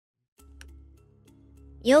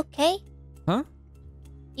You okay? Huh?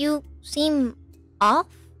 You seem off?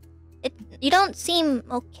 You don't seem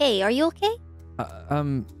okay. Are you okay?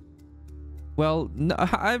 Well, no,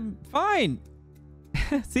 I'm fine.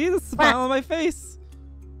 See the smile on my face.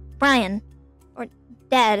 Bryan. Or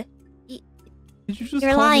Dad. Did you just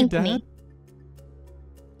You're call lying me Dad? to me.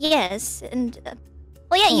 Yes, and...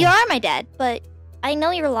 well, yeah, you are my dad, but I know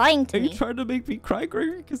you're lying to Are me. you trying to make me cry,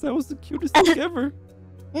 Gregory? Because that was the cutest thing ever.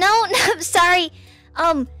 No, I'm sorry.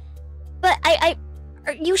 But are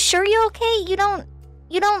you sure you're okay? You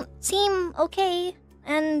don't seem okay,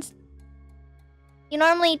 and you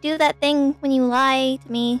normally do that thing when you lie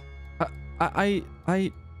to me. I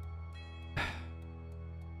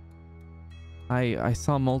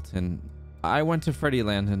saw Molten. I went to Freddy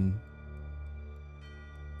Land and...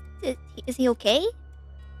 Is he okay?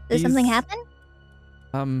 Did something happen?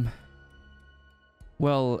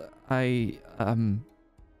 Well,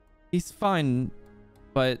 he's fine,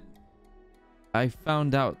 but I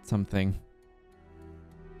found out something.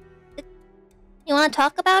 You want to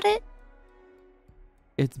talk about it?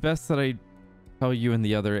 It's best that I tell you and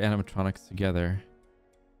the other animatronics together.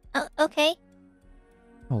 Okay.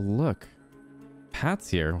 Oh, look. Pat's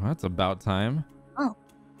here. Well, that's about time. Oh.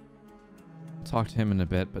 I'll talk to him in a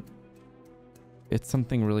bit, but it's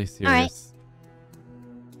something really serious. All right.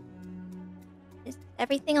 Is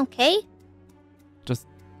everything okay? Just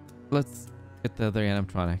let's get the other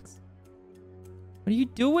animatronics. What are you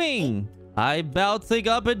doing? I'm bouncing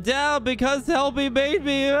up and down because Helpy made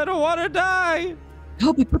me. I don't want to die.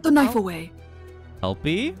 Helpy, put the knife away.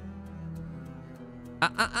 Helpy?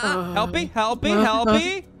 Helpy?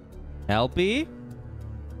 Helpy?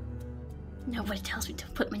 Nobody tells me to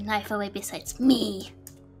put my knife away besides me.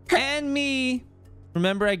 And me.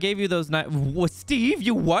 Remember, I gave you those knives. What, Steve?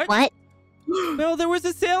 You what? What? No, there was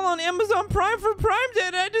a sale on Amazon Prime for Prime Day,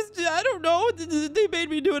 and I don't know. They made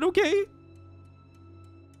me do it, okay?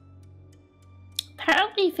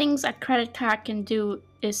 Apparently things a credit card can do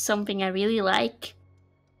is something I really like.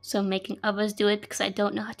 So I'm making others do it because I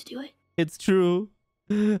don't know how to do it. It's true.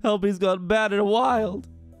 Helpy's gone bad and wild.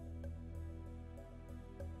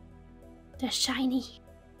 They're shiny.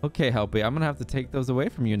 Okay, Helpy, I'm gonna have to take those away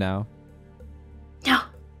from you now. No.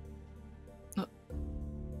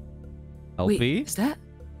 Helpy? Wait, is that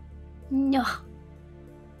No.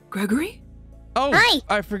 Gregory? Oh, Hi.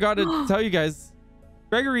 I forgot to tell you guys.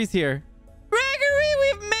 Gregory's here. Gregory,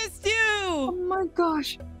 we've missed you! Oh my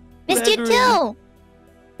gosh. Missed you Gregory. too.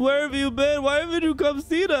 Where have you been? Why haven't you come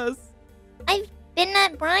see us? I've been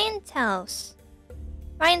at Bryan's house.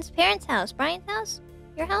 Bryan's parents' house. Bryan's house?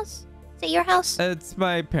 Your house? Is it your house? It's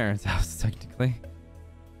my parents' house, technically.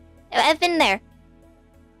 I've been there.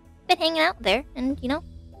 Been hanging out there, and you know,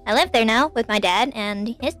 I live there now with my dad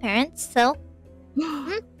and his parents. So,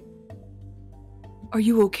 Are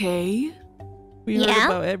you okay? We heard Yeah?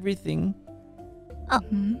 about everything.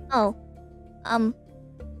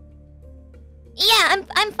 yeah,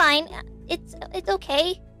 I'm fine. It's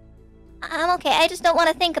okay. I'm okay. I just don't want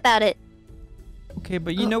to think about it. Okay,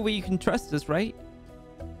 but you know where you can trust us, right?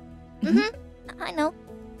 I know.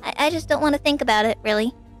 I just don't want to think about it,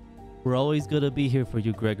 really. We're always gonna be here for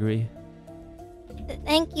you, Gregory.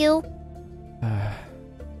 Thank you.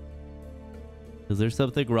 Is there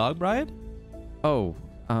something wrong, Bryan? Oh,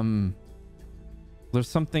 there's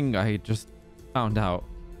something I just found out.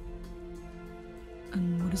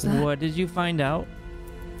 And what is that? What did you find out?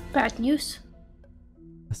 Bad news.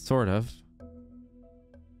 Sort of.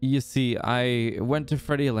 You see, I went to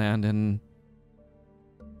Freddy Land and...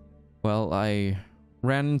 well, I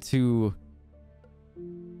ran into...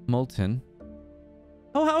 Molten.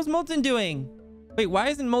 Oh, how's Molten doing? Wait, why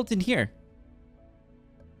isn't Molten here?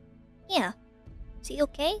 Yeah. Is he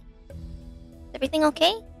okay? Is everything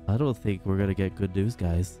okay? I don't think we're gonna get good news,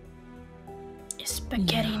 guys. Is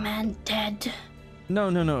Spaghetti Man dead?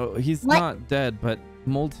 No. He's What? not dead, but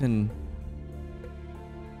Molten...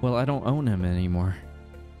 well, I don't own him anymore.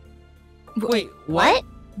 Wait, What?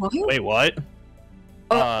 What? Wait, what? What?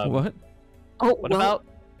 Oh, What well, about?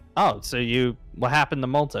 Oh, so what happened to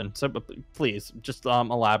Molten? So please, just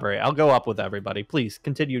elaborate. I'll go up with everybody. Please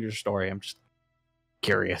continue your story. I'm just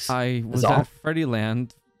curious. I was all. at Freddy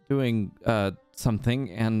Land doing something,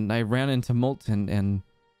 and I ran into Molten and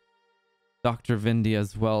Dr. Vindy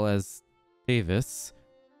as well as Davis.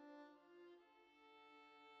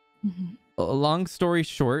 A long story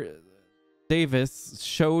short, Davis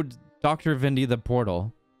showed Dr. Vindy the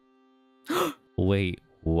portal. Wait,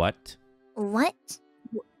 what? What?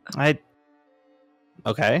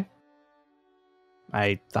 Okay.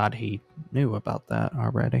 I thought he knew about that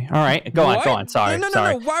already. All right, go on. Sorry, No.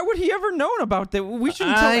 sorry. Why would he ever known about that? We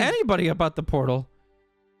shouldn't tell anybody about the portal.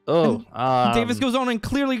 Oh, Davis goes on and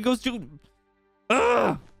clearly goes to.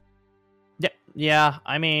 Ugh! Yeah.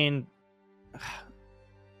 I mean,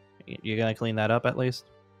 you're gonna clean that up at least.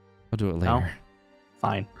 I'll do it later. No?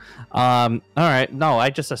 Fine. All right. No, I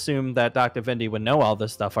just assumed that Dr. Vindy would know all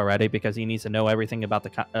this stuff already because he needs to know everything about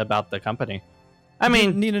the company. I You mean,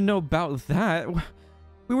 didn't need to know about that.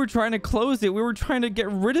 We were trying to close it. We were trying to get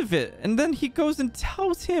rid of it, and then he goes and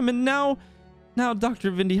tells him, and now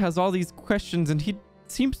Dr. Vindy has all these questions, and he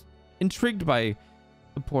seems intrigued by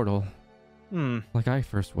the portal, like I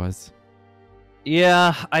first was.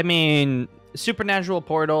 Yeah, I mean, supernatural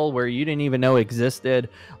portal where you didn't even know existed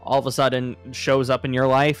all of a sudden shows up in your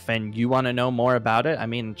life and you want to know more about it. I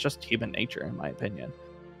mean, it's just human nature, in my opinion.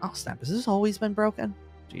 Oh, snap. Has this always been broken?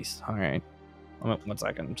 Jeez. All right. 1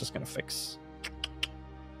 second. I'm just going to fix.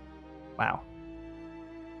 Wow.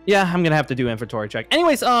 Yeah, I'm going to have to do inventory check.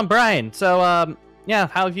 Anyways, Bryan, so, yeah,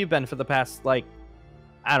 how have you been for the past, like,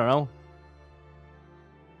 I don't know,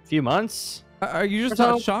 few months? Are you just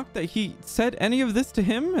not shocked that he said any of this to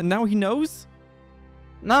him and now he knows?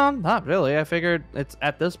 No, not really. I figured it's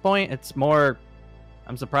at this point, it's more,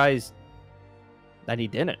 I'm surprised that he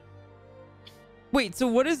didn't. Wait, so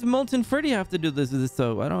what does Molten Freddy have to do with this,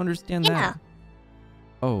 though? I don't understand that.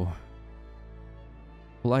 Oh.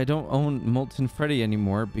 Well, I don't own Molten Freddy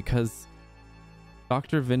anymore because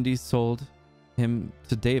Dr. Vindy sold him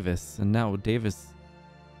to Davis, and now Davis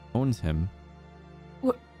owns him.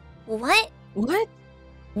 What? What?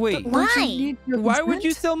 Wait, Why? why would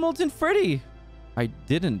you sell Molten Freddy? I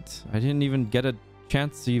didn't even get a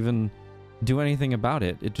chance to even do anything about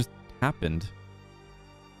it. It just happened.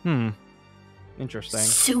 Interesting.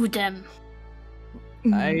 Sue them.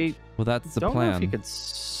 I Well, that's the don't plan. know if you could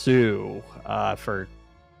sue for.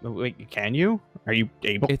 Wait, can you? Are you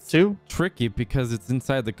able It's to? tricky because it's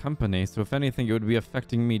inside the company, so if anything, it would be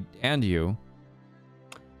affecting me and you.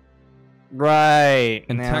 Right.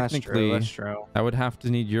 And Yeah, technically, that's true. I would have to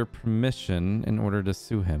need your permission in order to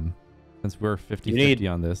sue him, since we're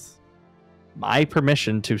 50-50 on this. My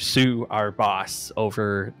permission to sue our boss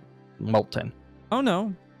over Molten. Oh,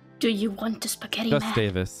 no. Do you want the spaghetti Just man?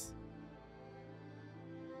 Davis.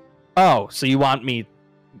 Oh, so you want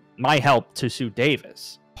my help to sue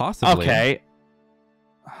Davis? Possibly. Okay.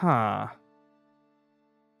 Huh.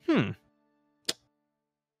 All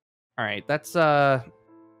right, that's I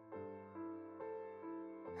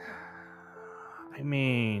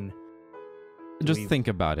mean, Just think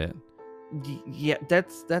about it. yeah,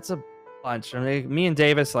 that's a bunch. I mean, me and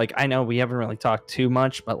Davis, like, I know we haven't really talked too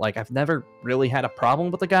much, but like, I've never really had a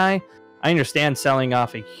problem with the guy. I understand selling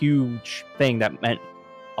off a huge thing that meant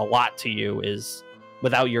a lot to you is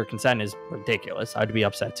without your consent is ridiculous. I'd be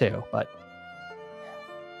upset too, but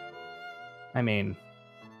I mean,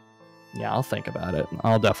 yeah, I'll think about it.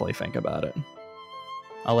 I'll definitely think about it.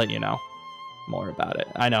 I'll let you know more about it.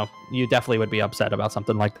 I know you definitely would be upset about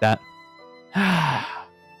something like that.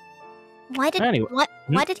 Why did Anyway.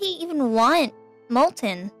 Why did he even want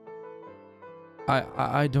Molten?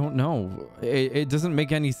 I don't know. It doesn't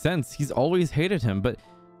make any sense. He's always hated him, but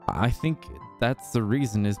I think that's the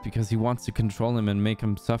reason is because he wants to control him and make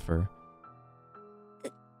him suffer.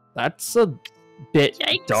 That's a bit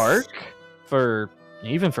Yikes. dark for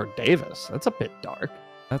even for Davis. That's a bit dark.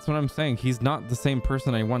 That's what I'm saying. He's not the same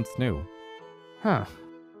person I once knew. Huh.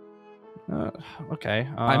 Okay.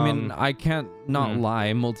 I mean, I can't not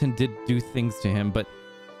lie. Molten did do things to him, but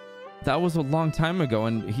that was a long time ago,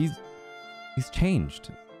 and he's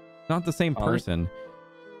changed. Not the same person.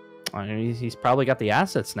 I mean, he's probably got the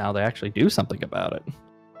assets now to actually do something about it.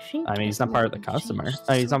 I mean, he's not part of the customer.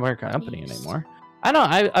 He's not part of the company anymore. I know.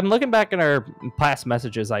 I'm looking back at our past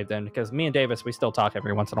messages I've done because me and Davis, we still talk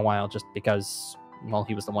every once in a while just because, well,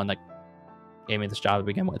 he was the one that gave me this job to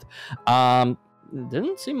begin with.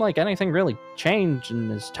 Didn't seem like anything really changed in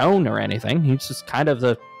his tone or anything. He's just kind of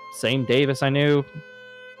the same Davis I knew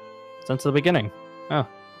since the beginning. Oh,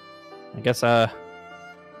 I guess, that's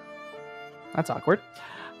awkward.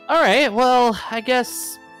 All right, well, I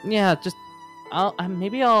guess, yeah, just,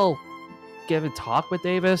 maybe I'll give a talk with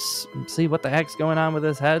Davis and see what the heck's going on with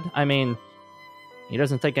his head. I mean, he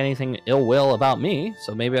doesn't think anything ill will about me,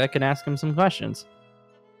 so maybe I can ask him some questions.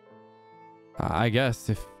 I guess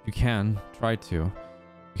if you can, try to.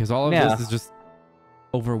 Because all of this is just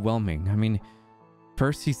overwhelming. I mean,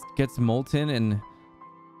 first he gets Molten, and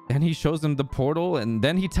then he shows him the portal, and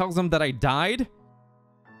then he tells him that I died?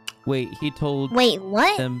 Wait, he told Wait,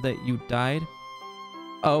 what? them that you died?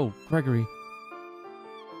 Oh, Gregory.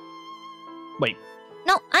 Wait.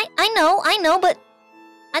 No, I know, but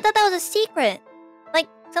I thought that was a secret. Like,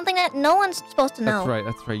 something that no one's supposed to know.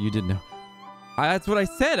 That's right, you did know. That's what I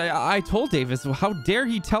said. I told Davis. How dare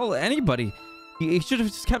he tell anybody? He should have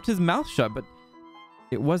just kept his mouth shut, but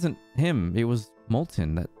it wasn't him. It was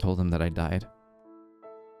Molten that told him that I died.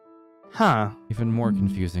 Huh. Even more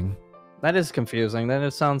confusing. That is confusing. That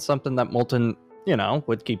it sounds something that Molten, you know,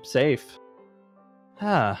 would keep safe.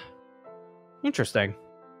 Huh. Interesting.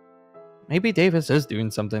 Maybe Davis is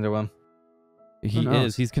doing something to him. He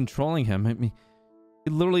is. He's controlling him. I mean,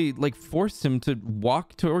 he literally like forced him to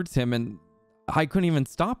walk towards him, and I couldn't even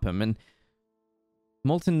stop him. And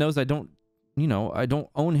Molten knows I don't, you know, I don't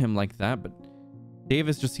own him like that, but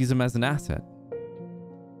Davis just sees him as an asset.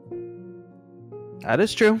 That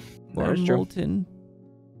is true. That is true. Molten.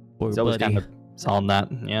 He's always kind of solving that.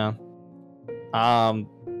 Yeah. I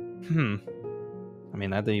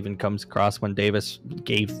mean, that even comes across when Davis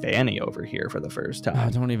gave Vanny over here for the first time.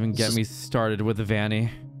 Don't even get me started with Vanny.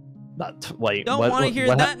 Wait, don't want to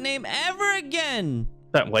hear that name ever again.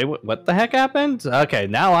 Wait, what the heck happened? Okay,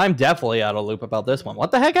 now I'm definitely out of loop about this one.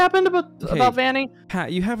 What the heck happened about Vanny?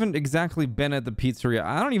 Pat, you haven't exactly been at the pizzeria.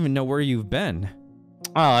 I don't even know where you've been.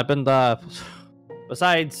 Oh, I've been,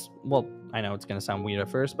 besides, well, I know it's going to sound weird at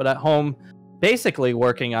first, but at home, basically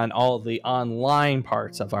working on all of the online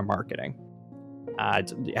parts of our marketing.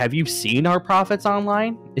 Have you seen our profits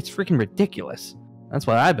online? It's freaking ridiculous. That's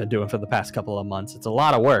what I've been doing for the past couple of months. It's a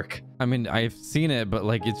lot of work. I mean, I've seen it, but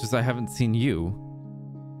like, it's just I haven't seen you.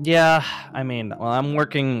 Yeah, I mean, well, I'm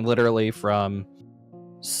working literally from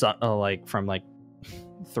 3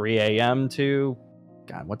 a.m. to,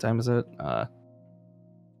 God, what time is it?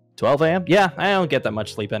 12 a.m. Yeah, I don't get that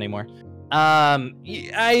much sleep anymore.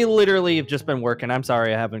 I literally have just been working. I'm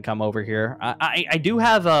sorry I haven't come over here. I do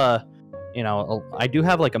have I do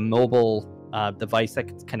have like a mobile device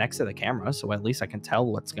that connects to the camera, so at least I can tell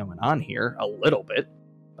what's going on here a little bit.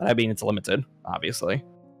 But I mean, it's limited, obviously.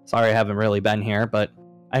 Sorry I haven't really been here, but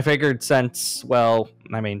I figured since, well,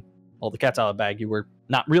 I mean, the cat's out of the bag. You were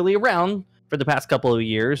not really around for the past couple of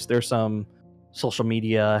years. There's some social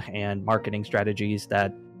media and marketing strategies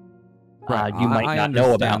that you might not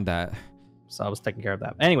know about. That. So I was taking care of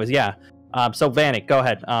that. Anyways, yeah. So Vanny, go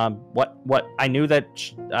ahead. What I knew that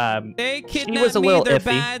they kidnapped she was a little they're iffy.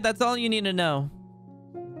 Bad. That's all you need to know.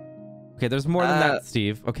 Okay, there's more than that,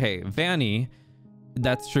 Steve. Okay, Vanny,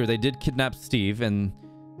 that's true. They did kidnap Steve, and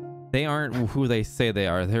they aren't who they say they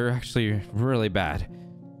are. They're actually really bad.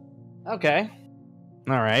 Okay.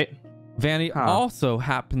 All right. Vanny also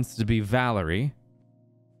happens to be Valerie.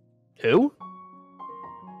 Who?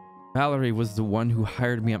 Valerie was the one who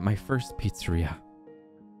hired me at my first pizzeria.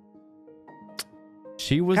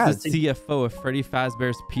 She was the CFO of Freddy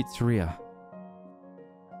Fazbear's Pizzeria.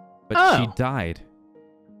 But she died.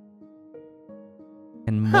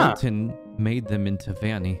 And Molten made them into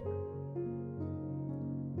Vanny.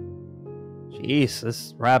 Jeez,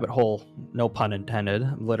 this rabbit hole, no pun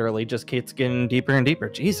intended, literally just keeps getting deeper and deeper.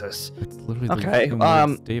 Jesus. It's literally the same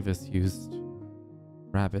words Davis used.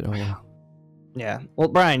 Rabbit hole. Yeah. Well,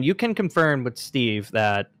 Bryan, you can confirm with Steve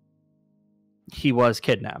that he was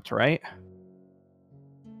kidnapped, right?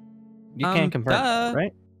 You can confirm that,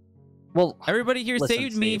 right? Well, everybody here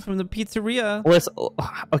saved me from the pizzeria. Listen,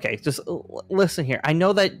 okay, just listen here. I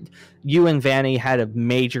know that you and Vanny had a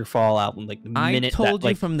major fallout when, like, the minute I told that,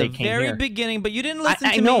 like, you from the very beginning, but you didn't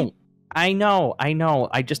listen to me. I know.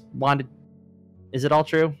 I just wanted. Is it all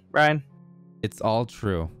true, Bryan? It's all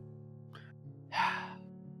true.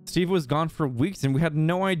 Steve was gone for weeks, and we had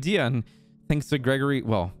no idea. And thanks to Gregory,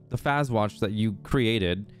 well, the Fazwatch that you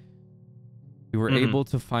created, we were able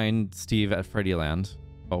to find Steve at Freddyland.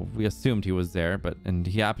 Well, we assumed he was there, and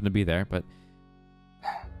he happened to be there, but...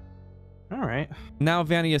 All right. Now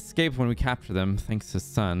Vanny escaped when we captured them, thanks to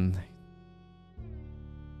Sun.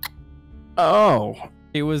 Oh.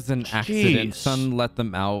 It was an accident. Sun let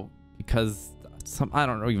them out because I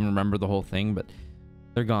don't even remember the whole thing, but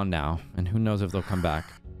they're gone now, and who knows if they'll come back.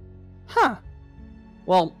 Huh.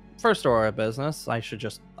 Well, first order of business, I should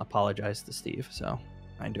just apologize to Steve, so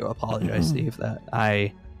I do apologize, Steve, that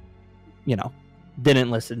I,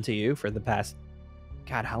 didn't listen to you for the past...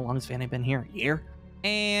 God, how long has Vanny been here? A year?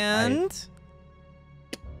 And?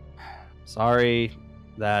 Sorry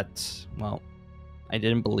that, well, I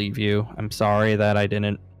didn't believe you. I'm sorry that I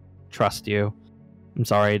didn't trust you. I'm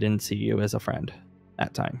sorry I didn't see you as a friend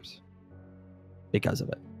at times because of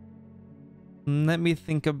it. Let me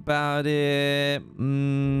think about it.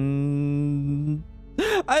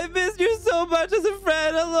 I missed you so much as a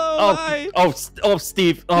friend. Hello.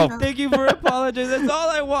 Steve. Thank you for apologizing. That's all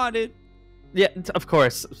I wanted. Yeah, of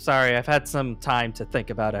course. Sorry, I've had some time to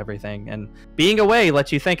think about everything, and being away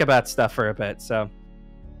lets you think about stuff for a bit. So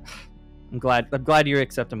I'm glad you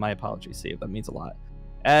accepted my apology, Steve. That means a lot.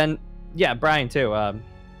 And yeah, Bryan too.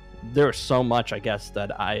 There's so much, I guess,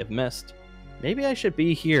 that I have missed. Maybe I should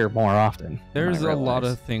be here more often. There's a lot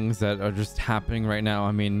of things that are just happening right now.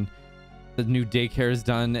 I mean, the new daycare is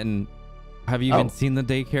done, and have you even seen the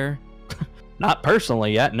daycare? Not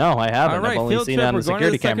personally yet. No, I haven't. All right, I've only field seen trip. it on We're the going to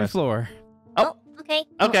the security second cameras. floor. Oh, okay.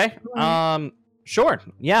 Okay. Sure.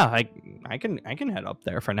 Yeah, I can head up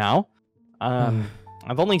there for now.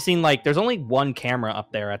 I've only seen there's only one camera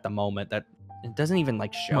up there at the moment that it doesn't even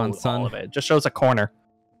show all of it. It just shows a corner.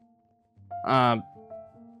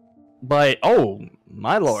 But oh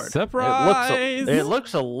my lord, surprise! It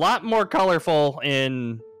looks a lot more colorful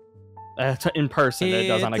in person than it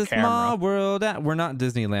does on a camera. Small world. We're not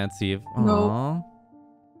Disneyland, Steve. No. Aww.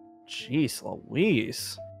 Jeez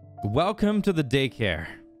Louise. Welcome to the daycare.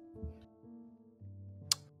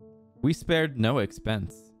 We spared no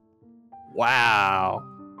expense. Wow.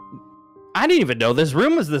 I didn't even know this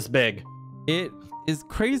room was this big. It is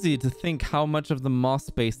crazy to think how much of the mall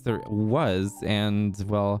space there was, and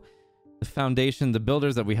well, the foundation, the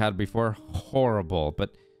builders that we had before, horrible,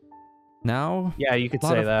 but now, yeah, you could a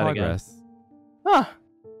lot say of that progress. again. Huh.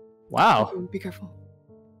 Wow. Be careful.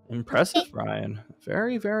 Impressive, Bryan.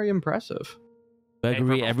 Very, very impressive.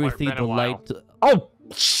 Gregory, everything the light. Oh,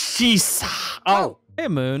 jeez. Oh, Hey,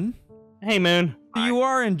 Moon. hey, Moon. You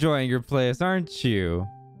are enjoying your place, aren't you?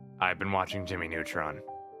 I've been watching Jimmy Neutron.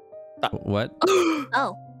 What?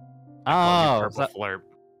 Oh. Oh, Purple Flurp.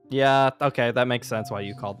 yeah. Okay, that makes sense. Why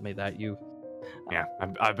you called me that? Yeah,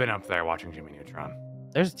 I've been up there watching Jimmy Neutron.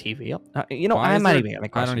 There's a TV up. Why I'm is not there- even gonna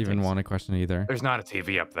question. I don't even things. want to question either. There's not a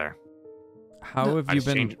TV up there. How have you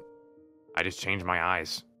been? I just changed my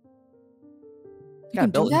eyes. Got a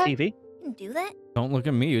built-in that? TV. You can do that? Don't look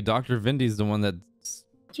at me. Dr. Vindy's the one that.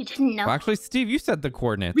 You didn't know. Well, actually, Steve, you said the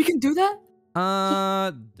coordinates. We can do that?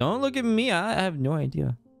 Don't look at me. I have no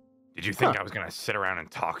idea. Did you think I was gonna sit around and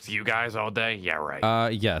talk to you guys all day? Yeah,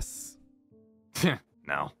 right. Yes.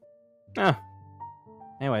 No.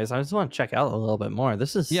 Anyways, I just want to check out a little bit more.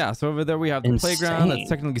 This is Yeah, so over there we have the playground. That's insane.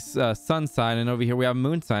 technically sun side, and over here we have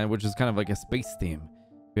moon side, which is kind of like a space theme.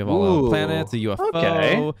 We have all the planets, a UFO,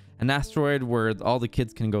 okay. an asteroid where all the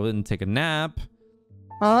kids can go in and take a nap.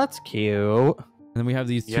 Oh, that's cute. And then we have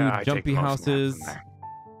these two Yeah, I take jumpy most naps houses. in there.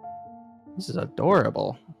 This is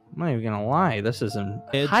adorable. I'm not even gonna lie. This is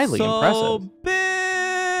It's highly so impressive.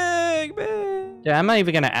 big. Yeah, I'm not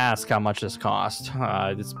even gonna ask how much this cost.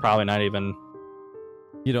 It's probably not even.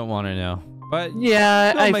 You don't want to know, but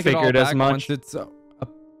Yeah, we'll I make it all figured as back much. once it's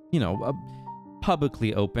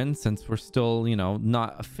publicly open, since we're still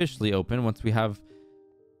not officially open. Once we have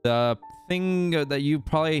the thing that you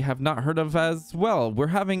probably have not heard of as well, we're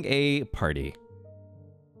having a party.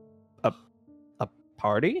 A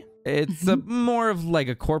party? It's more of like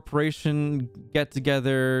a corporation get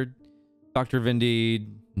together. Dr. Vindy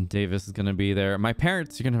Davis is gonna be there. My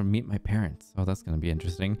parents, you're gonna meet my parents. Oh, that's gonna be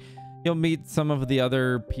interesting. You'll meet some of the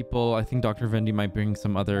other people. I think Dr. Vindy might bring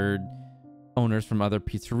some other owners from other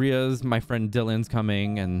pizzerias. My friend Dylan's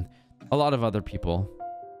coming, and a lot of other people.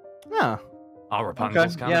 Yeah. Oh,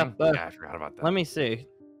 Rapunzel's coming? Yeah, I forgot about that. Let me see.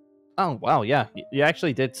 Oh wow, yeah. You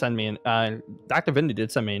actually did send me an. Dr. Vindy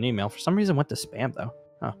did send me an email. For some reason, went to spam though.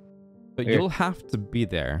 Huh. But Weird. you'll have to be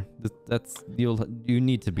there. You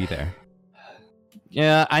need to be there.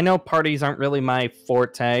 Yeah, I know parties aren't really my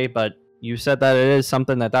forte, but you said that it is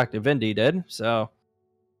something that Dr. Vindy did, so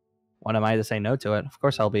what am I to say no to it? Of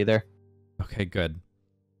course I'll be there. Okay, good.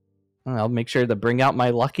 I'll make sure to bring out my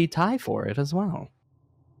lucky tie for it as well.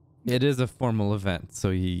 It is a formal event,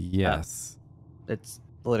 so yes. It's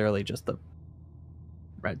literally just the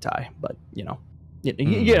red tie, but you know, you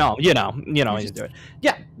Mm. know, you do it.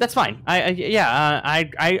 Yeah, that's fine.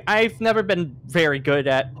 I've never been very good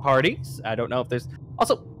at parties. I don't know if there's.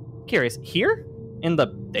 Also, curious here in the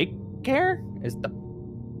daycare is the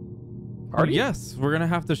Oh, party. yes, we're gonna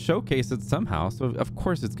have to showcase it somehow, so of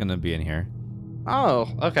course it's gonna be in here. Oh,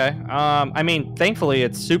 okay. I mean, thankfully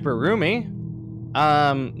it's super roomy.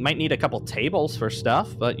 Might need a couple tables for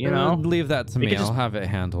stuff, but you know, leave that to we me. could just- I'll have it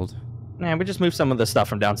handled. man, we just move some of the stuff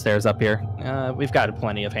from downstairs up here. We've got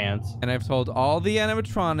plenty of hands. And I've told all the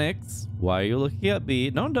animatronics, why are you looking at me?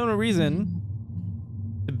 No reason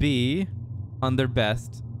to be on their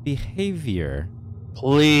best behavior.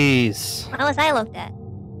 Please. How was I looked at?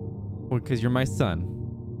 Well, because you're my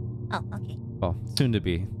son. Oh, okay. Well, soon to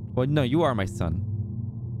be. Well, no, you are my son.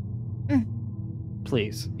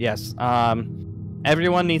 Please. Yes.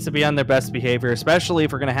 Everyone needs to be on their best behavior, especially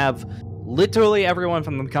if we're gonna have literally everyone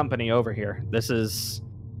from the company over here. This is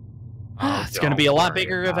it's gonna be a lot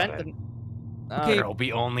bigger event than Okay. There'll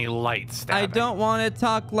be only light stabbing. I don't want to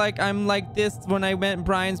talk like I'm like this when I met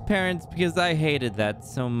Brian's parents because I hated that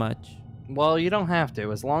so much. Well, you don't have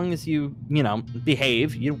to. As long as you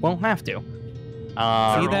behave, you won't have to. See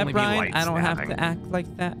that, Bryan? I don't have to act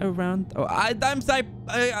like that around. Oh, I'm sorry,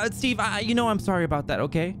 Steve. I'm sorry about that.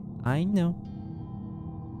 Okay, I know.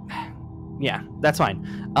 Yeah, that's fine.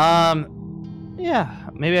 Yeah,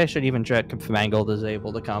 maybe I should even check if Mangled is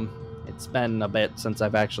able to come. It's been a bit since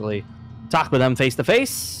I've actually talked with them face to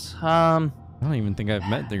face. I don't even think I've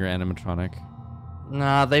met their animatronic.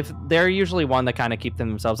 Nah, they're usually one that kind of keep them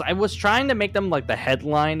themselves. I was trying to make them like the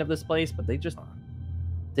headline of this place, but they just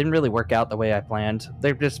didn't really work out the way I planned.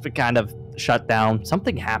 They've just been kind of shut down.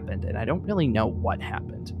 Something happened, and I don't really know what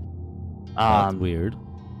happened. That's weird.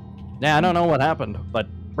 Yeah, I don't know what happened, but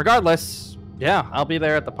regardless, yeah, I'll be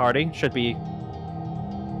there at the party. Should be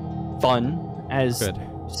fun, as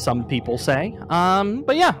some people say.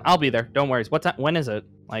 But yeah, I'll be there. Don't worry. When is it?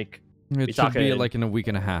 Like, it should be like in a week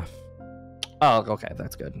and a half. Oh, okay,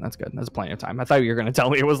 that's good. That's good. That's plenty of time. I thought you were gonna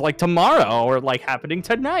tell me it was like tomorrow or like happening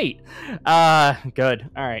tonight. Good.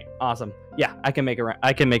 All right, awesome. Yeah, I can make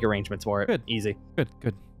arrangements for it. Good. Easy.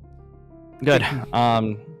 Good.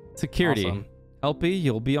 Security. Awesome. LP,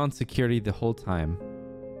 you'll be on security the whole time.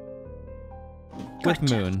 With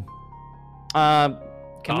Moon.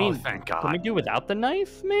 Thank God. Can we do without the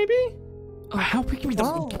knife, maybe? How we can be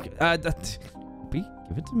LP,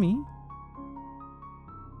 give it to me.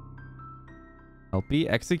 LP,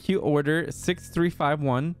 execute order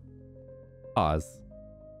 6351. Pause.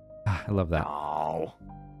 I love that. Oh.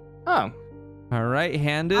 Oh. All right,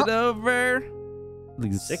 hand it over.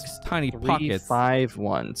 These tiny pockets.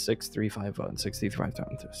 6351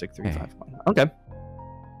 6351. Okay.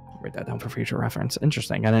 Write that down for future reference.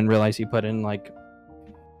 Interesting. I didn't realize you put in like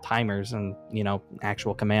timers and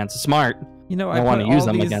actual commands. Smart. I want to use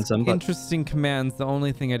them these against them. But... interesting commands. The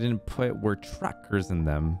only thing I didn't put were trackers in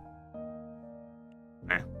them.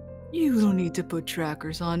 You don't need to put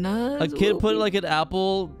trackers on us. A kid put like an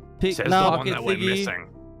apple pick pocket thingy.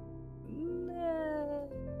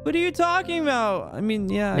 What are you talking about? I mean,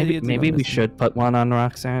 yeah. Maybe we should put one on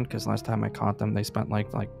Roxanne, because last time I caught them, they spent like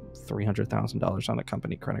 $300,000 on a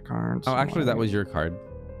company credit card. Oh, actually, that was your card.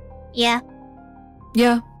 Yeah.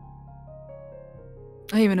 Yeah.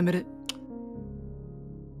 I even admit it.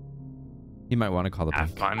 You might want to call the bank.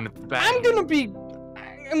 Have fun at the bank.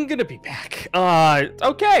 I'm gonna be back.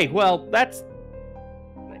 Okay. Well, that's.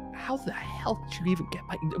 How the hell did you even get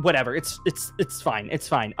my? Whatever. It's fine. It's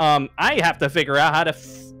fine. I have to figure out how to.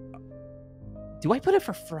 Do I put it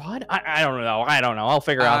for fraud? I don't know. I'll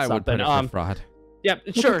figure out something. I would put it for fraud. Yep.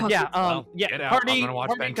 Sure. Yeah. Yeah. Party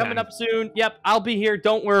coming up soon. Yep. I'll be here.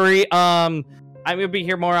 Don't worry. I'm gonna be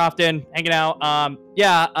here more often, hanging out.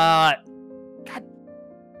 Yeah. God,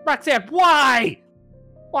 Roxanne, why?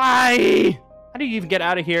 How do you even get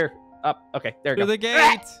out of here? Up. Okay. There we go. Through the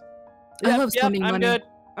gate. I love spending money.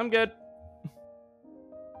 I'm good.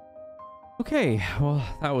 Okay. Well,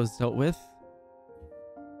 that was dealt with.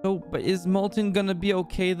 So, but is Molten gonna be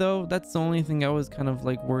okay though? That's the only thing I was kind of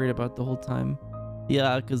like worried about the whole time.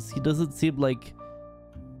 Yeah, because he doesn't seem like,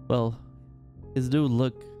 well, his new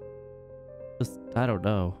look, just, I don't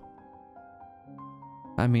know.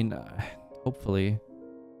 I mean, hopefully.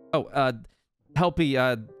 Oh, Helpy,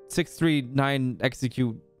 639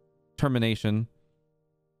 execute termination.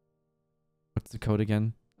 What's the code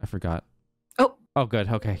again? I forgot. Oh, good.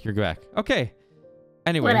 Okay, you're back. Okay.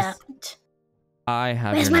 Anyways. What happened? I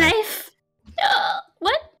have Where's my knife?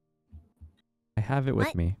 What? I have it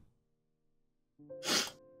with me.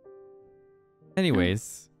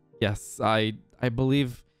 Anyways, yes, I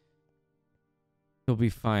believe he'll be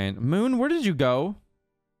fine. Moon, where did you go?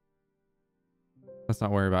 Let's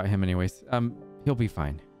not worry about him anyways. He'll be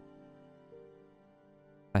fine.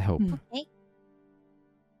 I hope. Okay.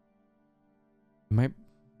 He might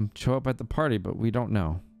show up at the party, but we don't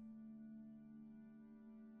know.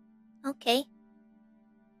 Okay.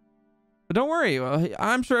 But don't worry.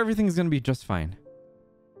 I'm sure everything's going to be just fine.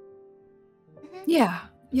 Yeah.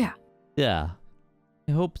 Yeah. I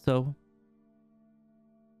hope so.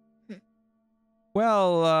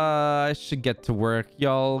 Well, I should get to work.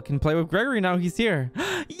 Y'all can play with Gregory now. He's here.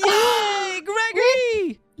 Yay,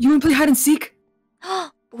 Gregory! You want to play hide and seek?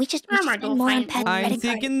 we just I'm gonna need go more on find Pet's I'm credit card.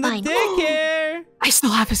 seeking the Fine. daycare. I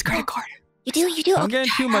still have his credit card. You do. Don't Okay. get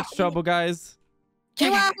in too much trouble, guys. We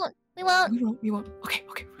won't. We won't. Okay.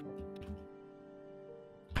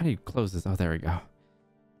 How do you close this? Oh, there we go.